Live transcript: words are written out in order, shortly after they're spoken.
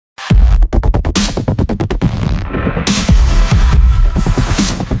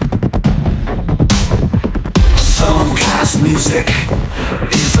music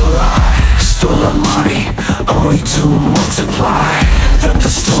is a lie, stolen money, only to multiply. The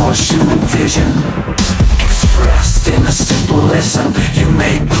distortion of vision, expressed in a simple lesson. You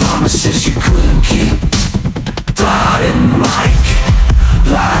made promises you couldn't keep. Blood and mic,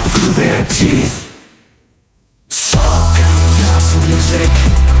 lie through their teeth. Songcast music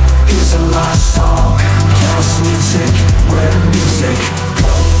is a lost song. Cast music, where music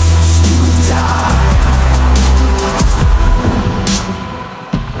goes to die.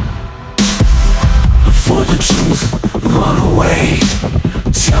 For the truth, run away.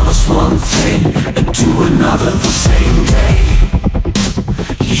 Tell us one thing and do another the same day.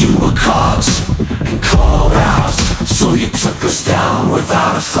 You were caught and called out, so you took us down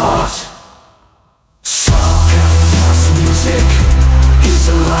without a thought. Songcast music is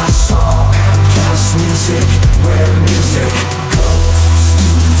a lost song. Cast music, where music goes to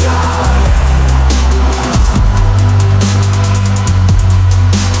die.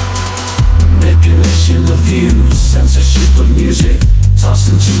 Manipulation of views, censorship of music, tossed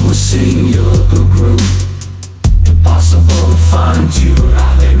into a singular group. Impossible to find you,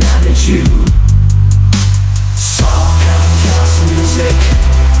 how they manage you. Songcast music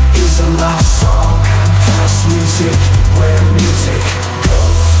is a lost song. Cast music, where music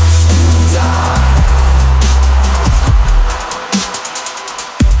goes to die.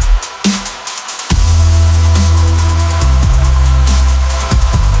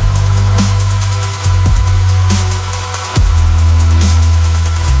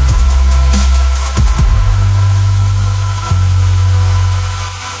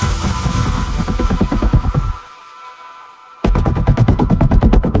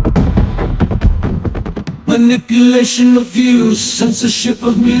 Manipulation of views, censorship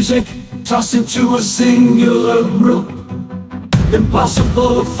of music, tossed into a singular group.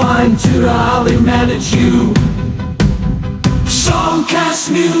 Impossible to find to how they manage you.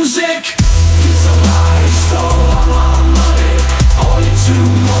 Songcast music is a lie, stole all our money, only to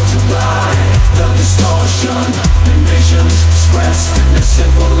multiply. The distortion in visions expressed in a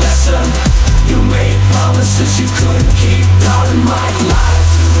simple lesson. You made promises you couldn't keep. Doubt and might lie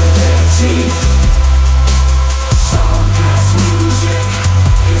through their teeth. Songcast music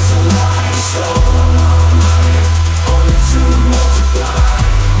is a lie, stolen our money, only to multiply.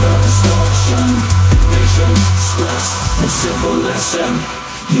 The distortion, vision, expressed in simple lesson.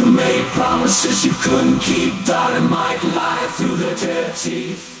 You made promises you couldn't keep. Doubt and might lie through their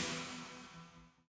teeth.